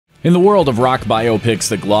In the world of rock biopics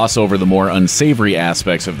that gloss over the more unsavory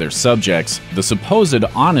aspects of their subjects, the supposed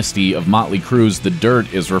honesty of Motley Crue's The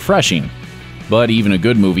Dirt is refreshing. But even a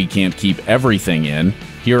good movie can't keep everything in.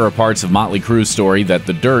 Here are parts of Motley Crue's story that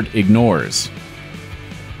The Dirt ignores.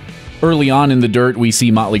 Early on in The Dirt, we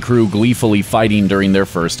see Motley Crue gleefully fighting during their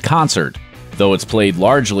first concert. Though it's played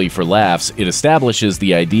largely for laughs, it establishes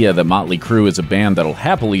the idea that Motley Crue is a band that'll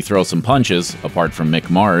happily throw some punches, apart from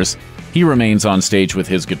Mick Mars. He remains on stage with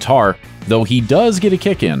his guitar, though he does get a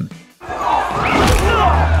kick in.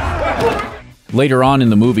 Later on in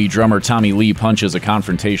the movie, drummer Tommy Lee punches a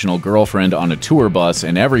confrontational girlfriend on a tour bus,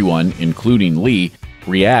 and everyone, including Lee,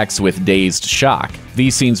 reacts with dazed shock.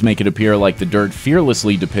 These scenes make it appear like The Dirt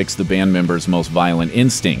fearlessly depicts the band members' most violent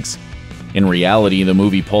instincts. In reality, the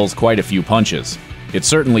movie pulls quite a few punches. It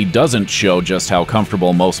certainly doesn't show just how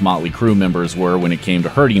comfortable most Motley Crue members were when it came to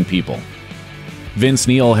hurting people. Vince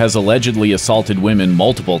Neil has allegedly assaulted women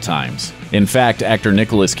multiple times. In fact, actor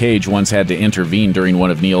Nicolas Cage once had to intervene during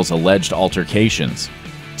one of Neil's alleged altercations.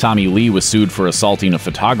 Tommy Lee was sued for assaulting a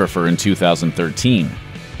photographer in 2013.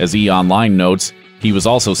 As E! Online notes, he was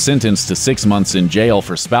also sentenced to 6 months in jail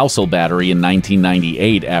for spousal battery in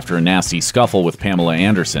 1998 after a nasty scuffle with Pamela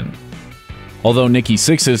Anderson. Although Nikki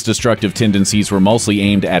Sixx's destructive tendencies were mostly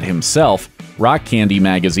aimed at himself, Rock Candy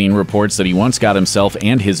magazine reports that he once got himself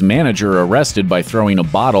and his manager arrested by throwing a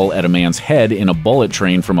bottle at a man's head in a bullet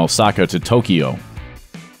train from Osaka to Tokyo.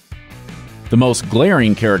 The most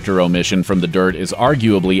glaring character omission from The Dirt is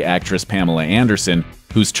arguably actress Pamela Anderson,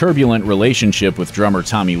 whose turbulent relationship with drummer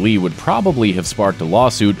Tommy Lee would probably have sparked a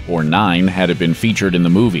lawsuit or 9 had it been featured in the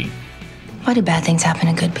movie. Why do bad things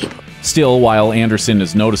happen to good people? Still, while Anderson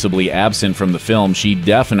is noticeably absent from the film, she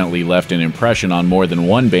definitely left an impression on more than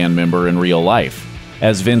one band member in real life.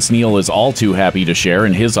 As Vince Neil is all too happy to share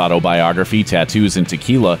in his autobiography, Tattoos and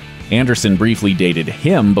Tequila, Anderson briefly dated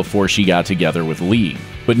him before she got together with Lee.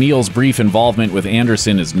 But Neil's brief involvement with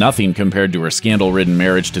Anderson is nothing compared to her scandal-ridden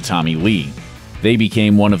marriage to Tommy Lee. They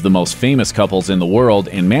became one of the most famous couples in the world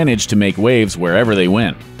and managed to make waves wherever they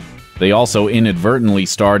went. They also inadvertently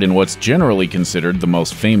starred in what's generally considered the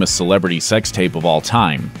most famous celebrity sex tape of all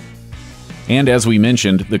time. And as we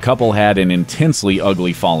mentioned, the couple had an intensely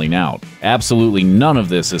ugly falling out. Absolutely none of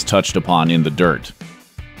this is touched upon in The Dirt.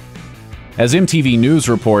 As MTV News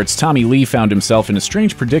reports, Tommy Lee found himself in a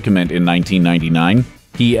strange predicament in 1999.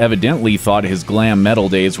 He evidently thought his glam metal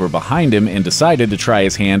days were behind him and decided to try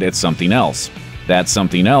his hand at something else. That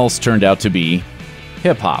something else turned out to be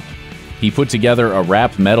hip-hop. He put together a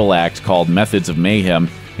rap metal act called Methods of Mayhem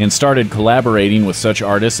and started collaborating with such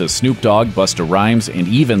artists as Snoop Dogg, Busta Rhymes, and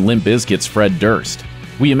even Limp Bizkit's Fred Durst.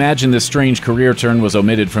 We imagine this strange career turn was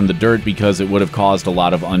omitted from The Dirt because it would have caused a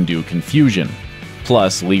lot of undue confusion.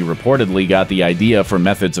 Plus, Lee reportedly got the idea for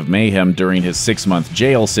Methods of Mayhem during his 6-month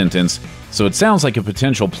jail sentence, so it sounds like a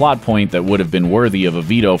potential plot point that would have been worthy of a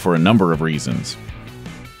veto for a number of reasons.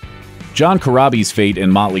 John Corabi's fate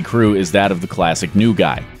in Motley Crue is that of the classic new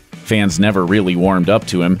guy. Fans never really warmed up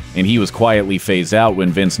to him, and he was quietly phased out when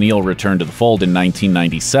Vince Neil returned to the fold in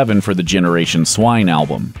 1997 for the Generation Swine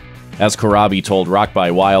album. As Corabi told Rock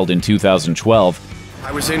by Wild in 2012,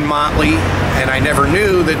 I was in Motley, and I never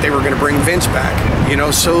knew that they were going to bring Vince back. You know,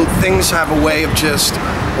 so things have a way of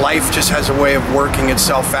life just has a way of working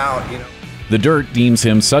itself out, you know. The Dirt deems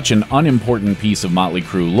him such an unimportant piece of Motley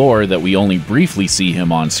Crue lore that we only briefly see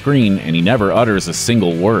him on screen, and he never utters a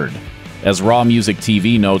single word. As Raw Music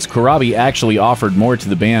TV notes, Corabi actually offered more to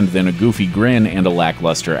the band than a goofy grin and a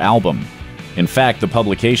lackluster album. In fact, the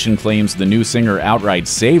publication claims the new singer outright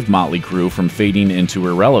saved Motley Crue from fading into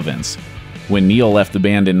irrelevance. When Neil left the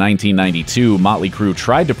band in 1992, Motley Crue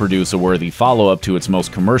tried to produce a worthy follow-up to its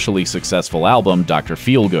most commercially successful album, Dr.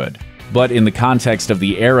 Feelgood. But in the context of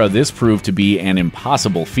the era, this proved to be an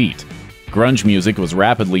impossible feat. Grunge music was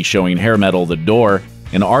rapidly showing hair metal the door,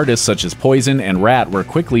 and artists such as Poison and Rat were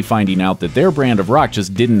quickly finding out that their brand of rock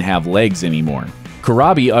just didn't have legs anymore.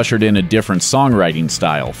 Corabi ushered in a different songwriting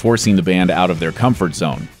style, forcing the band out of their comfort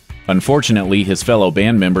zone. Unfortunately, his fellow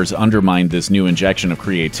band members undermined this new injection of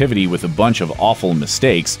creativity with a bunch of awful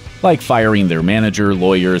mistakes, like firing their manager,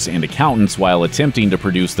 lawyers, and accountants while attempting to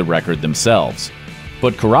produce the record themselves.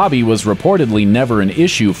 But Corabi was reportedly never an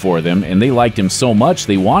issue for them, and they liked him so much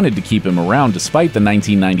they wanted to keep him around despite the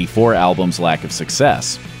 1994 album's lack of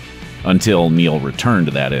success. Until Neil returned,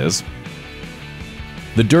 that is.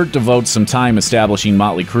 The Dirt devotes some time establishing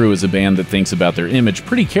Motley Crue as a band that thinks about their image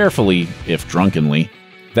pretty carefully, if drunkenly.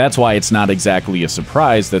 That's why it's not exactly a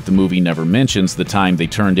surprise that the movie never mentions the time they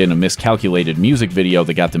turned in a miscalculated music video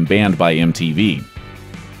that got them banned by MTV.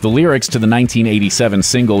 The lyrics to the 1987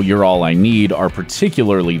 single You're All I Need are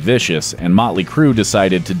particularly vicious, and Motley Crue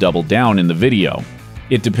decided to double down in the video.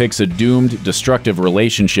 It depicts a doomed, destructive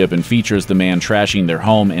relationship and features the man trashing their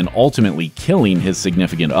home and ultimately killing his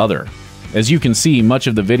significant other. As you can see, much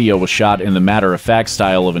of the video was shot in the matter-of-fact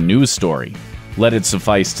style of a news story. Let it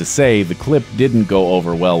suffice to say, the clip didn't go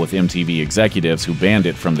over well with MTV executives who banned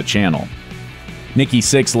it from the channel. Nikki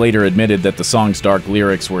Sixx later admitted that the song's dark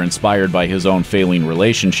lyrics were inspired by his own failing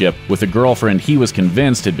relationship with a girlfriend he was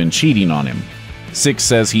convinced had been cheating on him. Sixx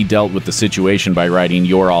says he dealt with the situation by writing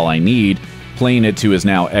You're All I Need, playing it to his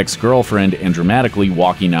now ex-girlfriend, and dramatically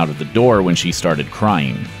walking out of the door when she started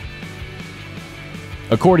crying.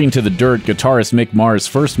 According to The Dirt, guitarist Mick Mars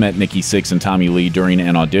first met Nikki Sixx and Tommy Lee during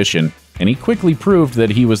an audition, and he quickly proved that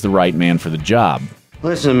he was the right man for the job.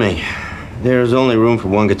 Listen to me. There's only room for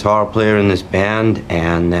one guitar player in this band,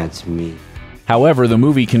 and that's me. However, the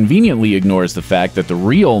movie conveniently ignores the fact that the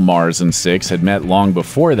real Mars and Sixx had met long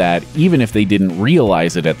before that, even if they didn't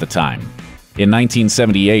realize it at the time. In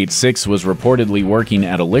 1978, Sixx was reportedly working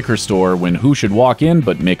at a liquor store when who should walk in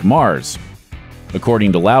but Mick Mars.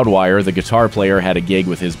 According to Loudwire, the guitar player had a gig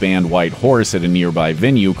with his band White Horse at a nearby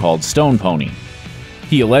venue called Stone Pony.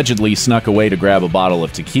 He allegedly snuck away to grab a bottle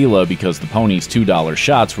of tequila because the Pony's $2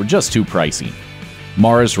 shots were just too pricey.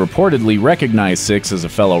 Mars reportedly recognized Sixx as a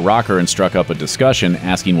fellow rocker and struck up a discussion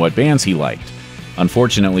asking what bands he liked.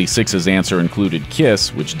 Unfortunately, Sixx's answer included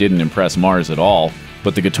Kiss, which didn't impress Mars at all,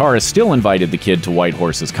 but the guitarist still invited the kid to White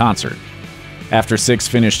Horse's concert. After Sixx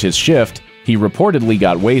finished his shift, he reportedly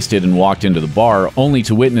got wasted and walked into the bar, only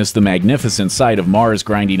to witness the magnificent sight of Mars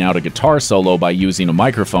grinding out a guitar solo by using a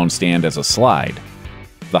microphone stand as a slide.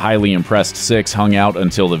 The highly impressed Sixx hung out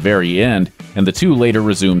until the very end, and the two later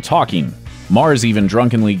resumed talking. Mars even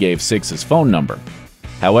drunkenly gave Sixx his phone number.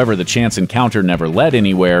 However, the chance encounter never led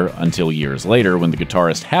anywhere until years later when the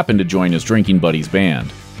guitarist happened to join his drinking buddy's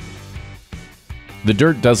band. The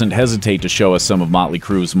Dirt doesn't hesitate to show us some of Motley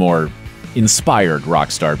Crue's more inspired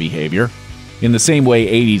rock star behavior. In the same way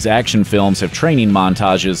 80s action films have training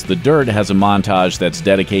montages, The Dirt has a montage that's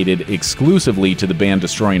dedicated exclusively to the band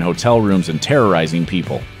destroying hotel rooms and terrorizing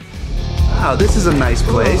people. Wow, this is a nice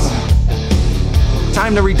place.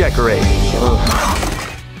 Time to redecorate.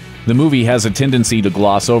 The movie has a tendency to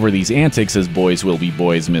gloss over these antics as Boys Will Be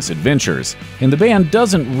Boys misadventures, and the band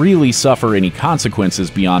doesn't really suffer any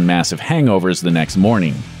consequences beyond massive hangovers the next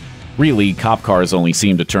morning. Really, cop cars only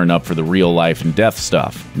seem to turn up for the real life and death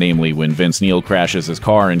stuff, namely when Vince Neil crashes his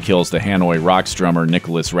car and kills the Hanoi Rocks drummer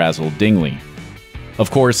Nicholas Razzle Dingley.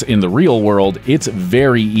 Of course, in the real world, it's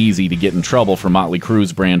very easy to get in trouble for Motley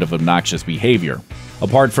Crue's brand of obnoxious behavior.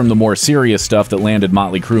 Apart from the more serious stuff that landed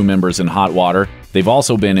Motley Crue members in hot water, they've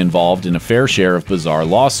also been involved in a fair share of bizarre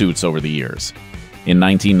lawsuits over the years. In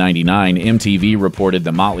 1999, MTV reported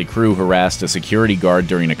that Motley Crue harassed a security guard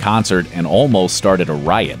during a concert and almost started a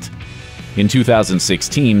riot. In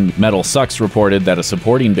 2016, Metal Sucks reported that a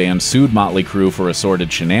supporting band sued Motley Crue for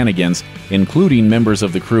assorted shenanigans, including members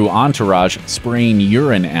of the Crue entourage spraying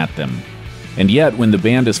urine at them. And yet, when the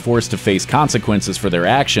band is forced to face consequences for their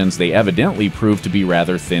actions, they evidently prove to be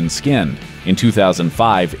rather thin-skinned. In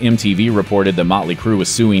 2005, MTV reported that Motley Crue was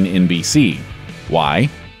suing NBC. Why?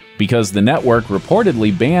 Because the network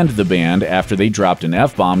reportedly banned the band after they dropped an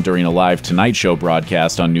F-bomb during a live Tonight Show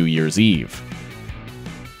broadcast on New Year's Eve.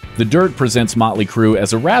 The Dirt presents Motley Crue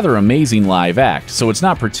as a rather amazing live act, so it's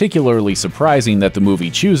not particularly surprising that the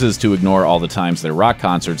movie chooses to ignore all the times their rock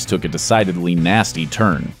concerts took a decidedly nasty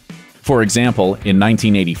turn. For example, in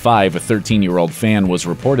 1985, a 13-year-old fan was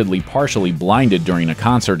reportedly partially blinded during a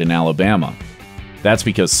concert in Alabama. That's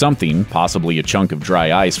because something, possibly a chunk of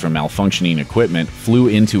dry ice from malfunctioning equipment, flew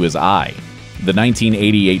into his eye. The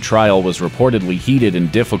 1988 trial was reportedly heated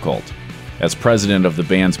and difficult. As president of the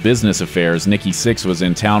band's business affairs, Nikki Sixx was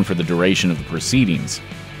in town for the duration of the proceedings.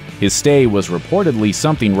 His stay was reportedly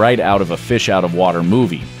something right out of a fish-out-of-water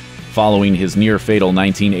movie. Following his near-fatal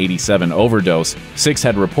 1987 overdose, Sixx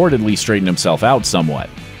had reportedly straightened himself out somewhat.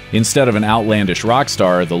 Instead of an outlandish rock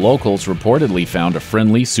star, the locals reportedly found a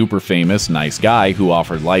friendly, super-famous, nice guy who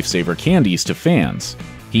offered lifesaver candies to fans.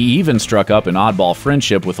 He even struck up an oddball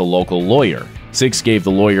friendship with a local lawyer. Sixx gave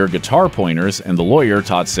the lawyer guitar pointers, and the lawyer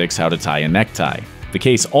taught Sixx how to tie a necktie. The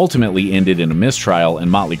case ultimately ended in a mistrial, and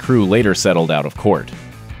Motley Crue later settled out of court.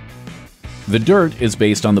 The Dirt is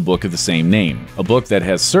based on the book of the same name, a book that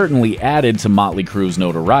has certainly added to Motley Crue's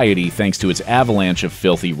notoriety thanks to its avalanche of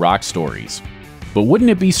filthy rock stories. But wouldn't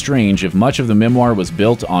it be strange if much of the memoir was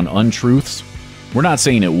built on untruths? We're not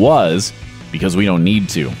saying it was, because we don't need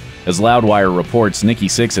to. As Loudwire reports, Nikki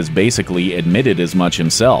Sixx has basically admitted as much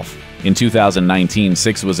himself. In 2019,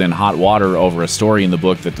 Sixx was in hot water over a story in the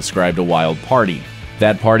book that described a wild party.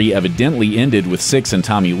 That party evidently ended with Sixx and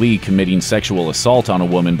Tommy Lee committing sexual assault on a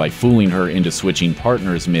woman by fooling her into switching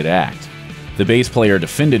partners mid-act. The bass player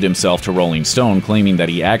defended himself to Rolling Stone, claiming that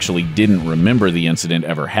he actually didn't remember the incident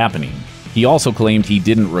ever happening. He also claimed he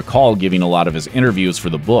didn't recall giving a lot of his interviews for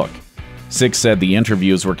the book. Sixx said the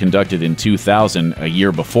interviews were conducted in 2000, a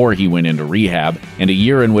year before he went into rehab, and a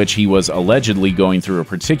year in which he was allegedly going through a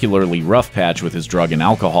particularly rough patch with his drug and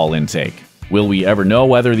alcohol intake. Will we ever know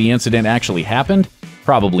whether the incident actually happened?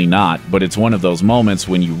 Probably not, but it's one of those moments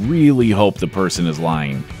when you really hope the person is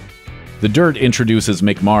lying. The Dirt introduces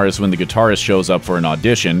Mick Mars when the guitarist shows up for an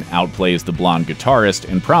audition, outplays the blonde guitarist,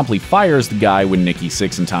 and promptly fires the guy when Nikki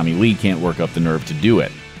Sixx and Tommy Lee can't work up the nerve to do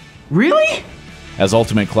it. Really? As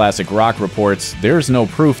Ultimate Classic Rock reports, there's no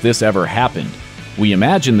proof this ever happened. We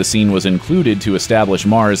imagine the scene was included to establish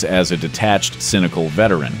Mars as a detached, cynical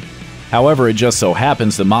veteran. However, it just so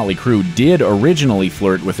happens that Motley Crue did originally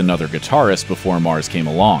flirt with another guitarist before Mars came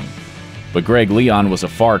along. But Greg Leon was a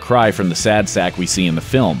far cry from the sad sack we see in the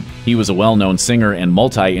film. He was a well-known singer and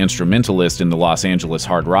multi-instrumentalist in the Los Angeles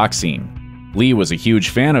hard rock scene. Lee was a huge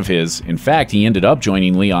fan of his. In fact, he ended up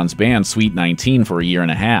joining Leon's band Sweet 19 for a year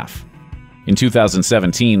and a half. In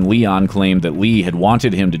 2017, Leon claimed that Lee had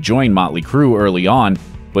wanted him to join Motley Crue early on,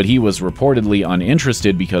 but he was reportedly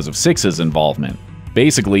uninterested because of Sixx's involvement.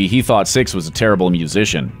 Basically, he thought Sixx was a terrible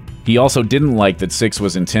musician. He also didn't like that Sixx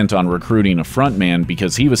was intent on recruiting a frontman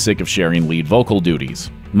because he was sick of sharing lead vocal duties.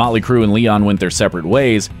 Motley Crue and Leon went their separate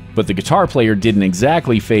ways, but the guitar player didn't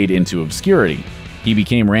exactly fade into obscurity. He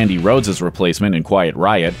became Randy Rhoads' replacement in Quiet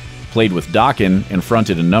Riot, played with Dokken, and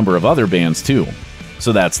fronted a number of other bands too.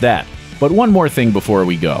 So that's that. But one more thing before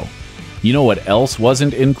we go. You know what else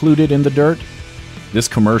wasn't included in the Dirt? This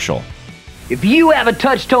commercial. If you have a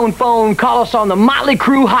touch-tone phone, call us on the Motley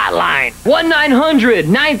Crue hotline,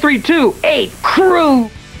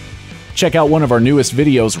 1-900-932-8-CRUE. Check out one of our newest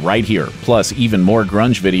videos right here. Plus, even more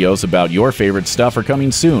grunge videos about your favorite stuff are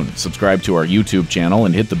coming soon. Subscribe to our YouTube channel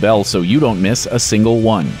and hit the bell so you don't miss a single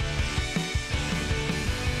one.